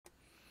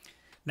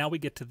Now we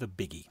get to the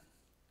biggie,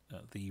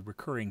 the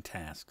recurring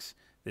tasks.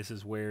 This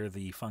is where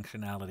the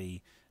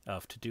functionality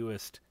of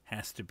Todoist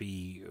has to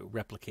be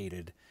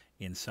replicated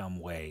in some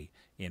way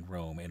in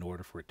Roam in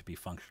order for it to be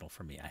functional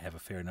for me. I have a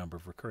fair number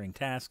of recurring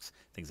tasks,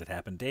 things that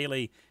happen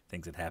daily,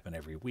 things that happen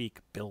every week,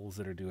 bills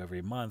that are due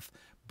every month,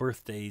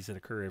 birthdays that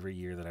occur every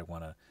year that I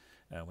want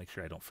to make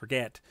sure I don't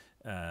forget,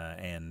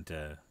 and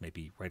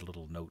maybe write a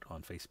little note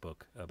on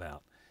Facebook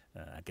about.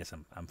 I guess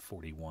I'm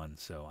 41,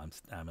 so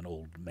I'm an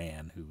old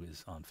man who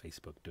is on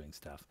Facebook doing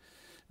stuff.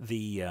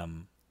 The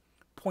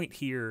point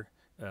here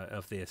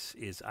of this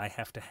is I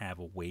have to have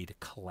a way to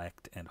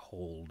collect and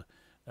hold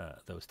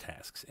those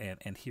tasks,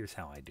 and here's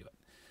how I do it.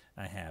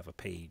 I have a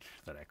page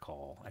that I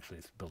call, actually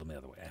let's build them the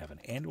other way. I have an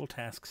annual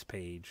tasks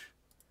page,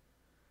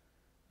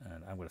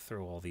 and I'm going to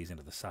throw all these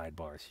into the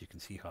sidebar so you can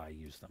see how I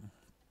use them.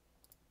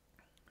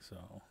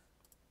 So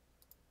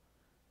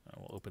I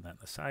will open that in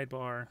the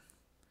sidebar,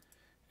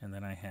 and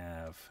then I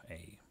have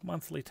a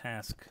monthly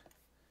task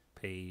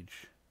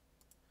page,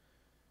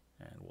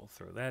 and we'll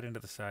throw that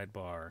into the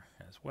sidebar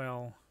as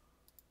well.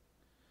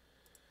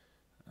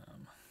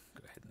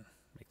 Go ahead and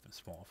make them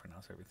small for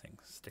now so everything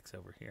sticks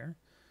over here.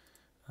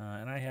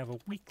 And I have a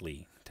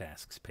weekly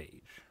tasks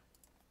page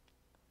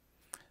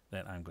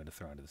that I'm going to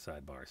throw into the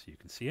sidebar so you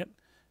can see it.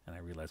 And I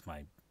realize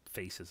my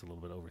face is a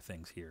little bit over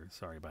things here.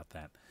 Sorry about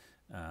that.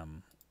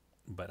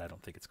 But I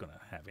don't think it's going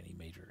to have any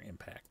major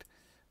impact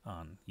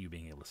on you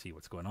being able to see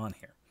what's going on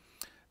here.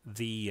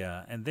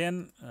 And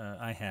then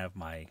I have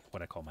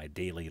what I call my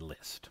daily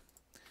list.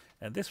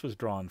 And this was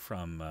drawn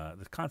from,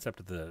 the concept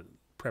of the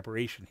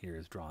preparation here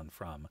is drawn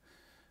from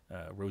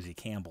Rosie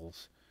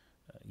Campbell's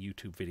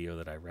YouTube video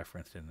that I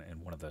referenced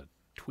in one of the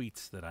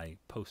tweets that I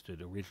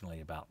posted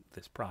originally about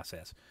this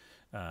process.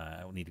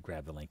 I will need to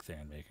grab the link there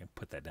and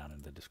put that down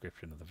in the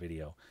description of the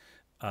video.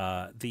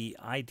 The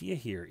idea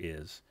here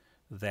is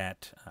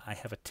that I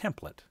have a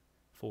template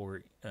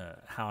for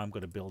how I'm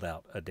going to build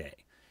out a day.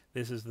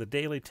 This is the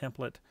daily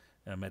template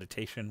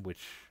meditation,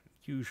 which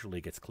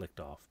usually gets clicked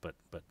off, but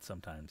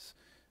sometimes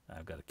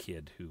I've got a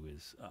kid who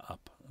is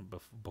up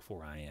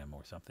before I am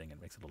or something, and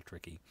it makes it a little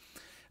tricky.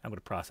 I'm going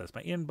to process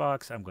my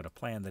inbox. I'm going to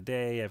plan the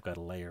day. I've got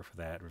a layer for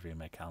that, reviewing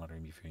my calendar,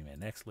 reviewing my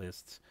next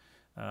lists.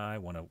 I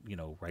want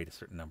to, write a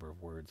certain number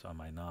of words on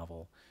my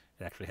novel.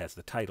 It actually has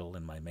the title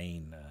in my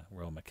main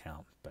Roam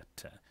account,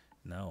 but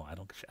no, I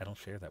don't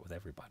share that with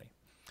everybody.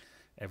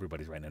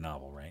 Everybody's writing a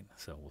novel, right?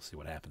 So we'll see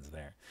what happens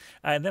there.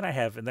 And then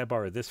I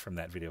borrowed this from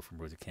that video from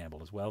Rosie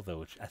Campbell as well,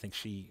 though I think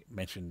she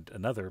mentioned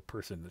another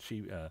person that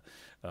she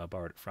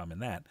borrowed it from in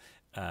that.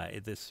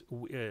 This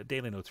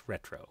Daily Notes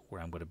Retro, where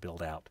I'm going to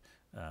build out,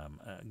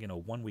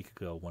 1 week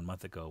ago, 1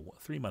 month ago,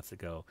 3 months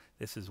ago.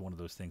 This is one of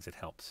those things that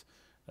helps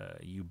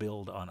you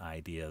build on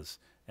ideas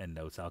and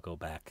notes. I'll go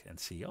back and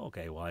see,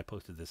 okay, well, I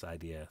posted this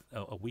idea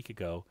a week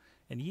ago,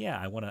 and yeah,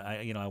 I want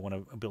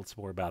to build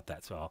some more about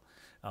that. So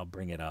I'll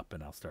bring it up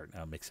and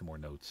I'll make some more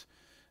notes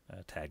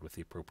tagged with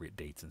the appropriate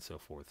dates and so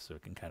forth, so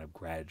it can kind of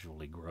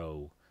gradually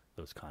grow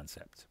those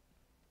concepts.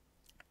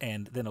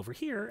 And then over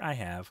here, I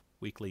have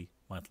weekly,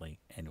 monthly,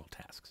 annual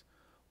tasks.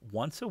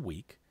 Once a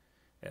week,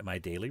 at my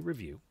daily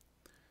review,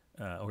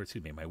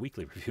 my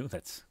weekly review,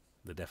 that's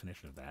the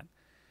definition of that,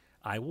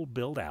 I will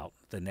build out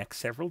the next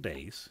several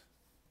days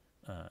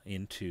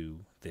into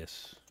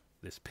this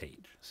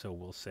page. So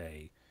we'll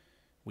say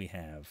we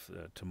have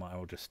tomorrow.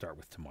 We'll just start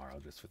with tomorrow,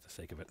 just for the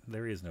sake of it.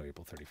 There is no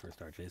April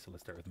 31st RJ, so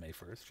let's start with May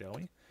 1st, shall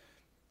we?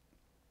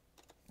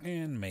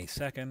 And May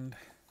 2nd,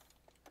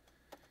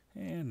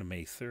 and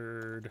May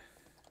 3rd.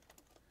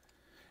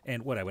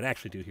 And what I would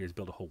actually do here is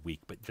build a whole week,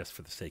 but just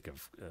for the sake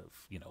of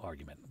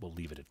argument, we'll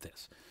leave it at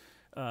this.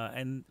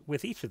 And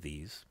with each of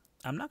these,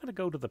 I'm not going to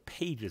go to the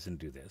pages and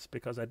do this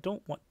because I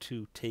don't want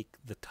to take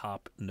the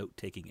top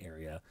note-taking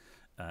area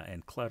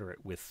and clutter it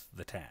with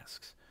the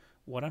tasks.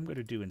 What I'm going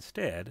to do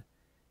instead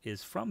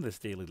is from this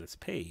daily list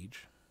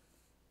page,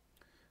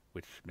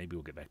 which maybe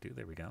we'll get back to,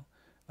 there we go.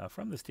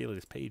 From this daily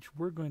list page,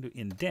 we're going to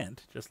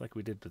indent, just like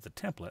we did with the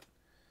template,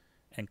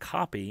 and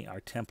copy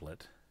our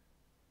template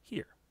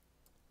here.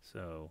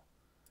 So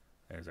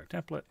there's our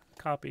template,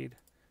 copied.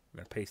 We're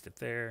going to paste it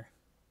there.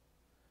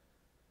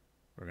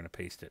 We're going to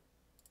paste it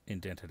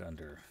indented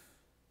under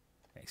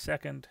May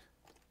 2nd,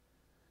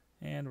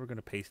 and we're going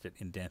to paste it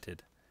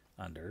indented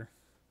under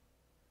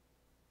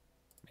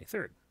May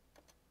 3rd.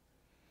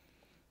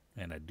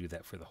 And I do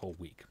that for the whole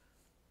week.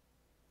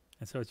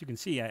 And so as you can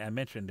see, I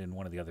mentioned in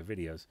one of the other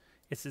videos,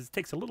 it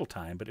takes a little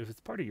time, but if it's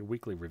part of your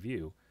weekly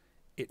review,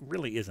 it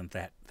really isn't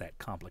that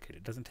complicated.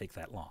 It doesn't take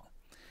that long.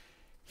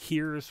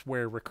 Here's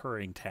where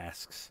recurring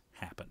tasks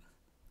happen.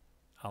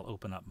 I'll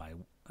open up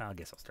I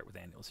guess I'll start with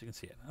annual so you can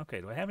see it. Okay,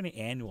 do I have any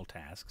annual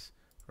tasks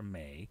from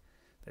May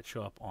that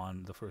show up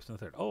on the 1st and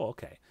the 3rd? Oh,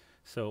 okay.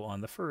 So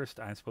on the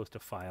 1st, I'm supposed to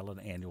file an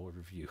annual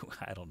review.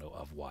 I don't know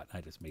of what.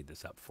 I just made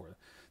this up for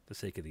the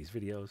sake of these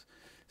videos.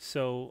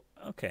 So,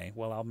 okay,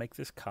 well, I'll make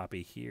this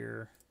copy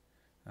here.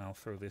 I'll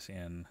throw this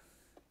in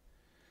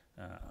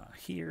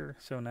here.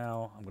 So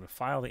now I'm going to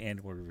file the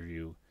annual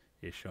review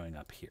is showing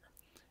up here.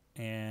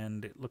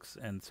 And it looks,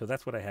 and so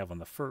that's what I have on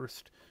the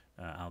 1st.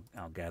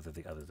 I'll gather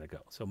the others I go.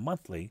 So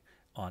monthly,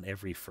 on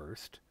every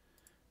 1st,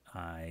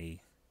 I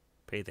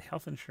pay the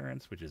health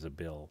insurance, which is a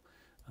bill.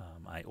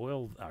 I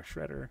oil our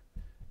shredder,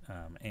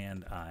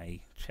 and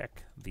I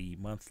check the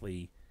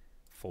monthly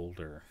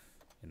folder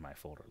in my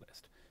folder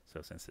list.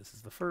 So since this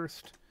is the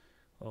 1st,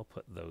 we'll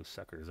put those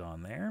suckers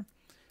on there.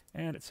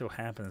 And it so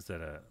happens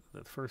that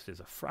the 1st is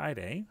a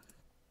Friday.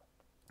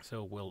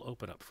 So we'll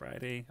open up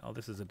Friday. Oh,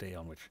 this is a day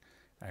on which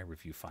I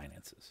review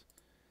finances.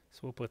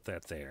 So we'll put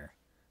that there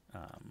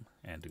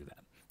and do that.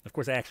 Of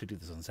course, I actually do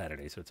this on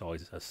Saturday, so it's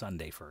always a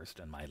Sunday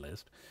 1st on my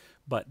list.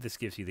 But this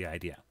gives you the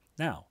idea.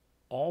 Now,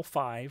 all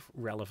 5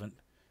 relevant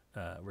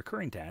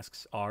recurring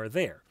tasks are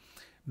there.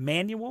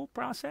 Manual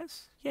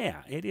process?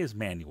 Yeah, it is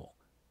manual.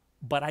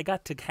 But I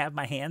got to have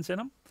my hands in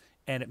them,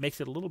 and it makes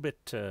it a little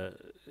bit,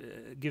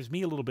 gives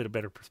me a little bit of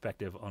better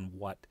perspective on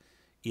what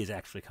is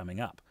actually coming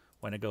up.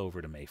 When I go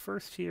over to May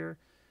 1st here,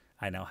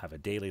 I now have a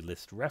daily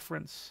list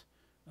reference,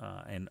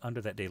 and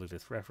under that daily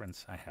list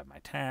reference, I have my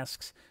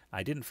tasks.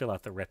 I didn't fill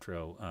out the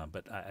retro,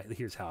 but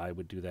here's how I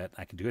would do that.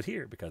 I can do it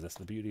here because that's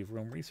the beauty of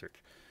Rome research.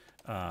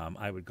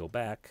 I would go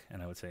back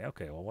and I would say,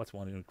 okay, well, what's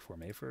 1 week before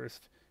May 1st?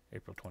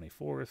 April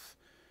 24th.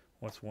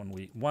 What's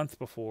 1 month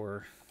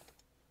before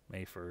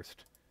May 1st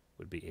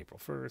would be April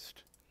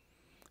 1st.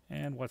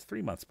 And what's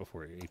 3 months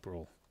before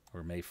April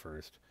or May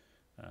 1st?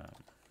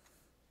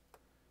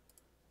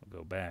 We'll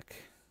go back.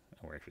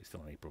 We're actually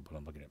still in April, but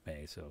I'm looking at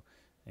May. So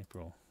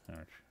April,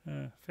 March,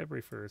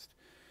 February 1st.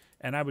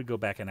 And I would go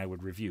back and I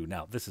would review.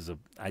 Now,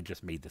 I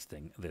just made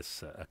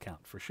this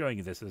account for showing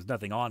you this. There's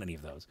nothing on any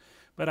of those.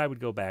 But I would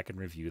go back and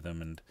review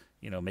them and,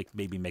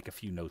 maybe make a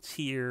few notes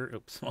here.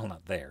 Oops, well,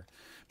 not there.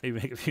 Maybe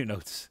make a few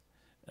notes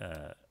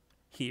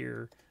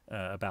here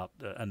about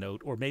a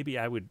note. Or maybe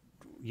I would,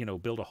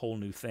 build a whole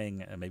new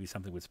thing. And maybe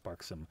something would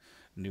spark some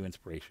new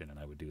inspiration, and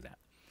I would do that.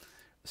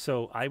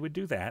 So I would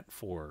do that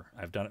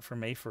I've done it for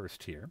May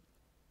 1st here.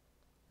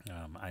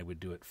 I would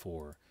do it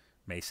for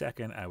May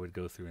 2nd. I would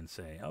go through and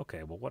say,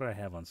 okay, well, what do I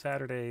have on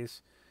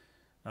Saturdays?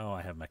 Oh,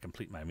 I have my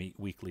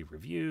weekly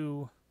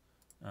review,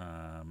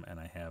 and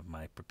I have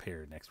my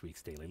prepare next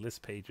week's daily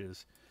list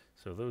pages.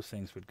 So those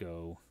things would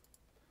go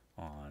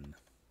on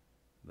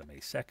the May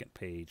 2nd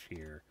page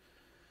here.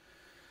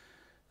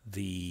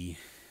 The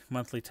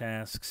monthly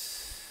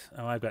tasks,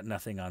 I've got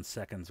nothing on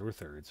 2nds or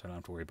 3rds, so I don't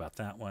have to worry about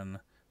that one.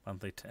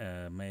 Monthly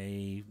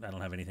May, I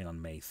don't have anything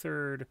on May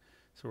 3rd.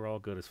 So we're all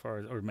good as far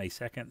as, or May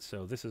 2nd.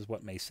 So this is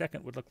what May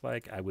 2nd would look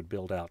like. I would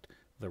build out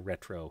the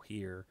retro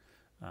here.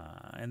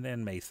 And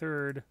then May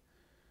 3rd,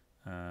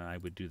 I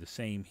would do the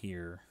same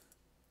here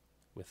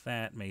with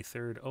that. May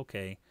 3rd,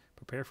 okay,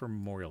 prepare for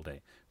Memorial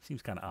Day.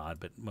 Seems kind of odd,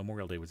 but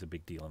Memorial Day was a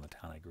big deal in the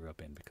town I grew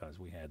up in because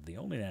we had the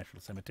only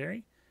national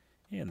cemetery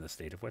in the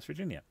state of West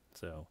Virginia.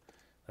 So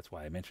that's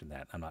why I mentioned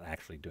that. I'm not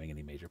actually doing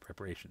any major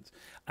preparations.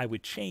 I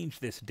would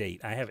change this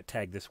date. I have it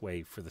tagged this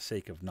way for the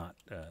sake of not...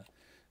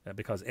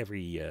 because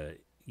every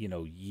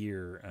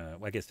year,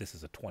 well, I guess this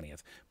is a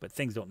 20th, but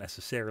things don't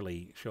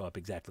necessarily show up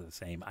exactly the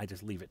same. I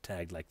just leave it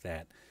tagged like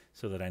that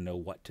so that I know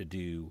what to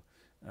do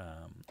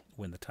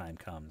when the time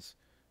comes.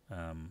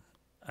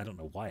 I don't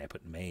know why I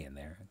put May in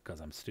there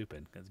because I'm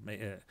stupid.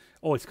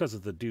 It's because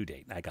of the due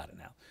date. I got it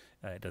now.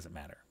 It doesn't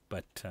matter.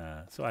 But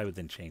so I would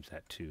then change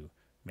that to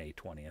May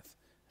 20th.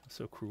 I'm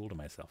so cruel to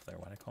myself there.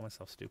 Why did I call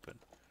myself stupid?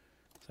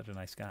 Such a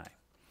nice guy.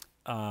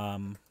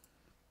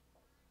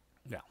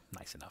 Well,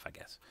 nice enough, I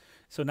guess.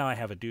 So now I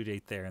have a due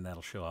date there, and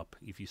that'll show up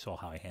if you saw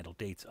how I handle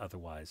dates.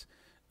 Otherwise,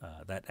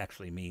 that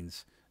actually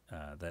means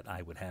that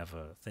I would have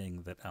a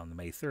thing that on the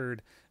May 3rd,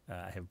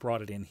 I have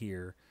brought it in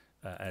here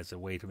as a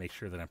way to make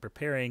sure that I'm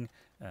preparing.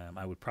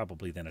 I would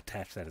probably then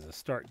attach that as a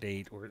start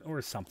date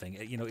or something.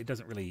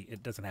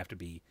 It doesn't have to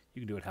be,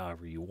 you can do it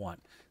however you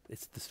want.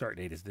 The start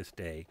date is this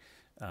day,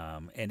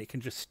 and it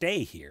can just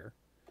stay here.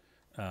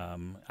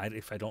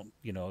 If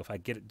I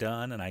get it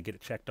done and I get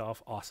it checked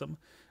off, awesome.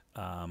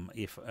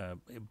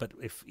 But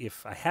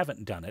if I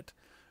haven't done it,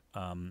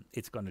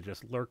 it's going to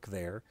just lurk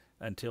there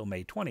until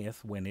May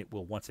 20th when it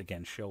will once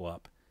again show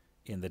up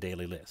in the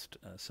daily list.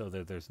 So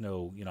that there's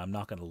no, I'm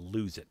not going to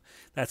lose it.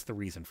 That's the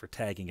reason for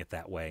tagging it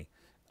that way.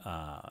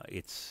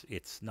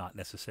 It's not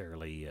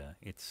necessarily,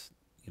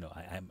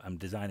 I'm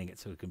designing it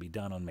so it can be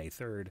done on May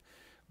 3rd,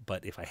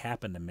 but if I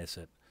happen to miss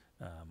it,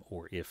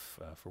 or if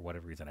for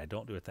whatever reason I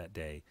don't do it that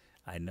day,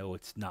 I know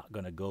it's not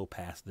going to go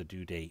past the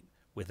due date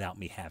without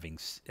me having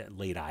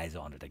laid eyes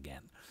on it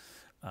again.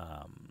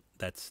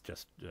 That's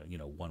just,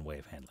 one way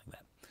of handling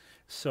that.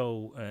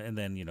 So, and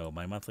then,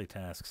 my monthly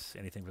tasks,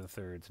 anything for the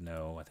 3rds?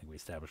 No, I think we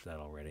established that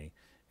already.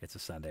 It's a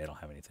Sunday, I don't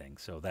have anything.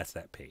 So that's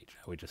that page.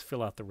 I would just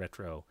fill out the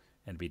retro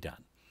and be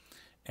done.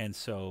 And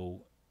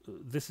so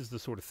this is the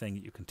sort of thing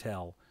that you can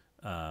tell.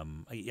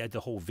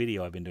 The whole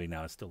video I've been doing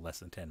now is still less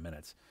than 10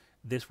 minutes.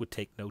 This would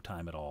take no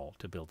time at all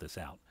to build this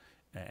out.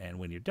 And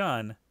when you're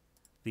done,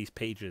 these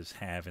pages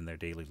have in their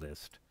daily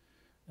list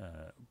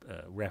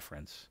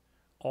reference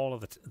all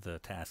of the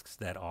tasks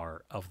that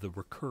are of the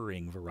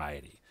recurring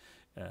variety.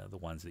 the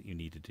ones that you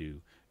need to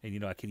do. And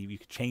you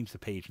could change the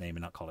page name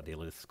and not call it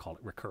daily lists, call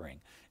it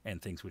recurring,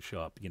 and things would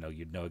show up.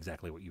 You'd know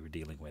exactly what you were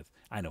dealing with.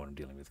 I know what I'm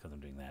dealing with because I'm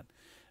doing that.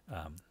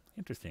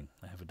 Interesting.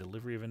 I have a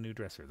delivery of a new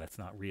dresser. That's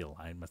not real.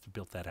 I must have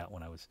built that out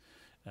when I was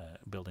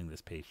building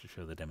this page to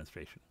show the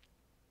demonstration.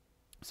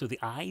 So the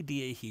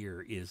idea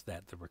here is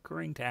that the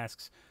recurring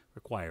tasks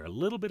require a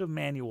little bit of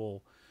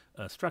manual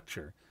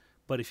structure,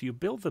 but if you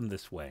build them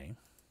this way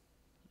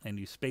and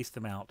you space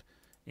them out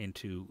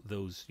into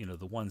those,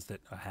 the ones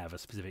that have a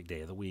specific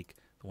day of the week,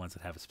 the ones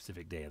that have a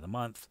specific day of the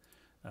month,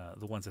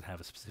 the ones that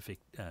have a specific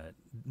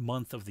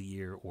month of the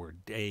year or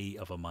day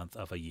of a month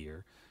of a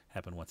year,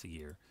 happen once a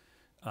year,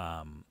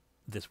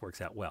 this works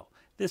out well.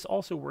 This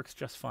also works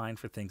just fine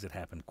for things that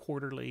happen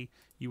quarterly.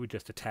 You would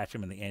just attach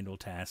them in the annual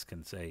task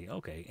and say,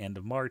 okay, end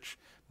of March,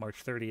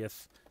 March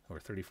 30th or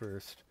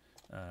 31st,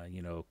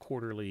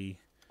 quarterly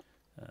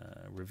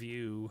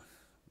review,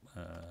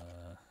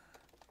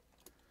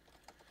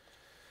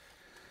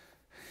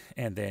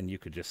 and then you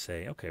could just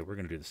say, okay, we're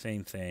going to do the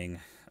same thing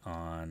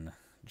on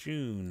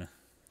June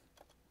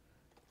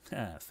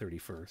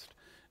 31st.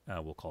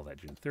 We'll call that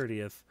June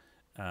 30th.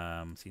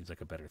 Seems like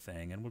a better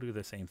thing. And we'll do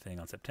the same thing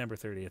on September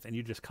 30th. And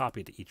you just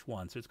copy it to each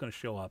one. So it's going to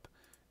show up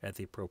at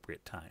the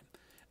appropriate time.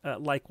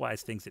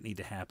 Likewise, things that need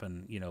to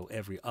happen,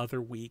 every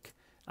other week,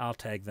 I'll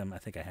tag them. I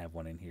think I have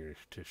one in here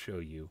to show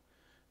you.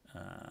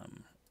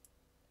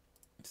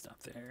 It's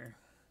not there.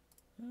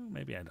 Oh,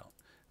 maybe I don't.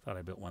 Thought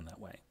I built one that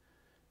way.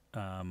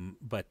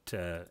 But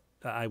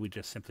I would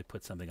just simply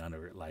put something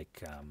under it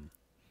like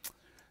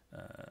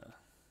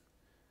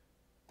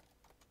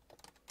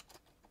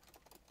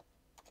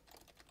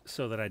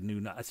so that I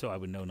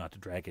would know not to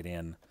drag it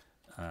in.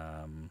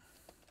 Wow,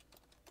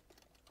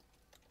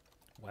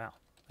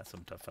 that's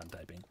some tough fun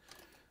typing.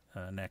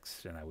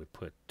 Next, and I would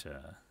put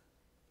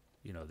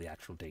the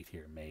actual date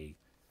here, May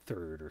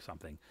 3rd or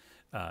something,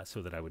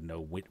 so that I would know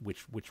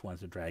which ones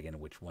to drag in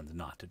and which ones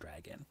not to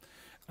drag in.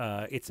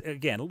 It's,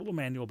 again, a little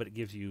manual, but it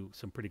gives you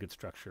some pretty good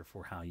structure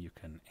for how you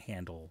can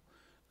handle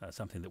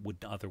something that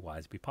wouldn't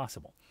otherwise be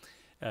possible.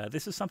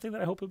 This is something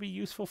that I hope will be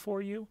useful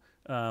for you.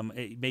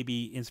 It may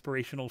be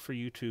inspirational for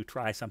you to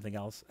try something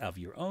else of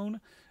your own.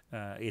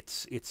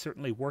 It's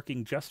certainly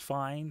working just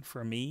fine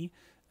for me.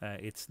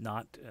 It's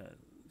not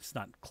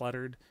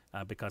cluttered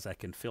because I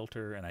can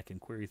filter and I can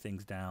query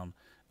things down,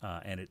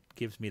 and it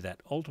gives me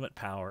that ultimate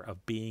power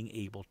of being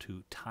able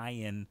to tie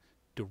in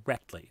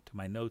directly to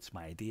my notes,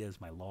 my ideas,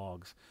 my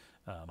logs,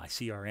 my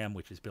CRM,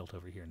 which is built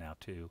over here now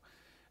too.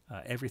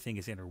 Everything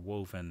is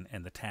interwoven,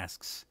 and the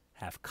tasks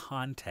have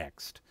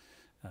context.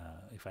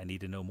 If I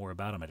need to know more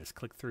about them, I just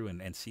click through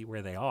and see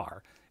where they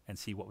are and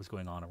see what was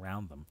going on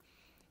around them.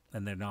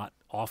 And they're not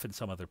off in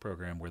some other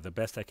program where the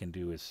best I can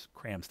do is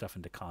cram stuff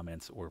into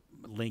comments or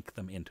link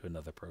them into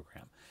another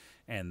program.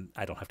 And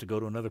I don't have to go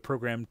to another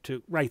program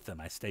to write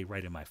them. I stay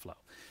right in my flow.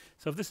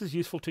 So if this is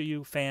useful to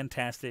you,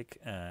 fantastic.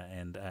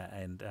 And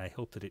I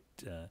hope that it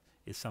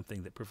is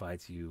something that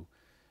provides you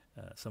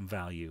some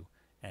value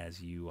as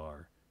you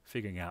are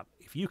figuring out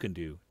if you can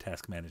do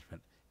task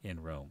management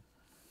in Rome.